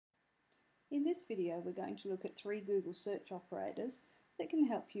In this video, we're going to look at 3 Google search operators that can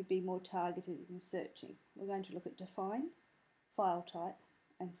help you be more targeted in searching. We're going to look at define, file type,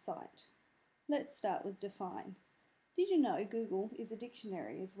 and cite. Let's start with define. Did you know Google is a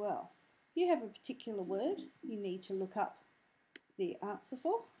dictionary as well? If you have a particular word you need to look up the answer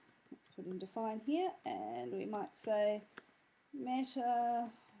for, let's put in define here, and we might say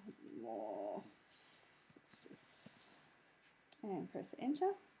metamorphosis, and press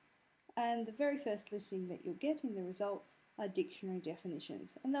enter. And the very first listing that you'll get in the result are dictionary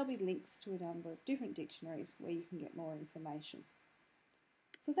definitions, and there'll be links to a number of different dictionaries where you can get more information.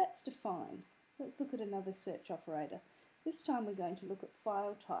 So that's define. Let's look at another search operator. This time we're going to look at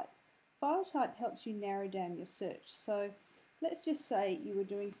file type. File type helps you narrow down your search. So let's just say you were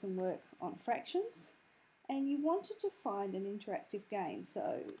doing some work on fractions and you wanted to find an interactive game.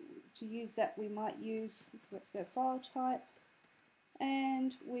 So to use that we might use, let's go file type,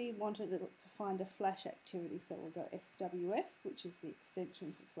 and we wanted to find a flash activity, so we'll go SWF, which is the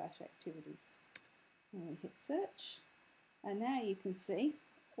extension for flash activities. And we hit search, and now you can see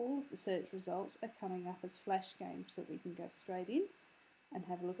all of the search results are coming up as flash games, so we can go straight in and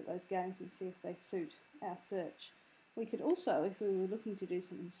have a look at those games and see if they suit our search. We could also, if we were looking to do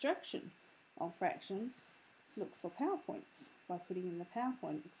some instruction on fractions, look for PowerPoints by putting in the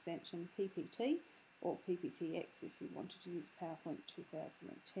PowerPoint extension PPT or pptx if you wanted to use PowerPoint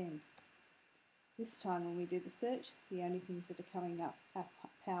 2010. This time when we do the search, the only things that are coming up are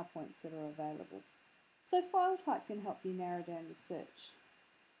PowerPoints that are available. So file type can help you narrow down your search.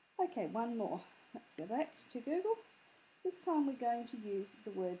 Okay, one more. Let's go back to Google. This time we're going to use the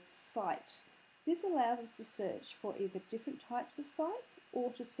word cite. This allows us to search for either different types of sites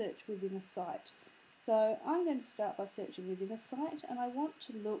or to search within a site. So I'm going to start by searching within a site, and I want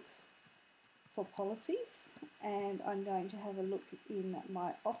to look for policies, and I'm going to have a look in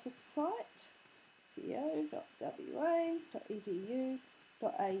my office site, ceo.wa.edu.au,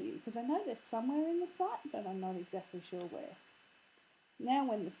 because I know they're somewhere in the site, but I'm not exactly sure where. Now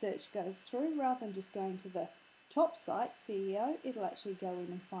when the search goes through, rather than just going to the top site, CEO, it'll actually go in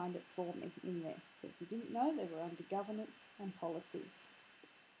and find it for me in there. So if you didn't know, they were under governance and policies.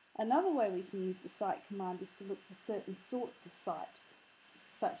 Another way we can use the cite command is to look for certain sorts of site,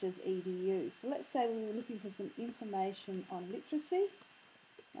 such as EDU. So let's say we were looking for some information on literacy,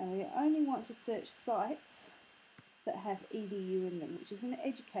 and we only want to search sites that have EDU in them, which is an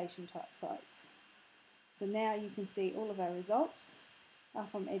education type sites. So now you can see all of our results are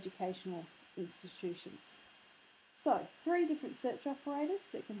from educational institutions. So 3 different search operators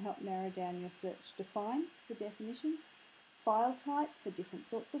that can help narrow down your search: define for definitions, file type for different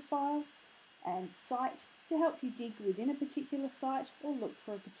sorts of files, and cite to help you dig within a particular site or look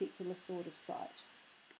for a particular sort of site.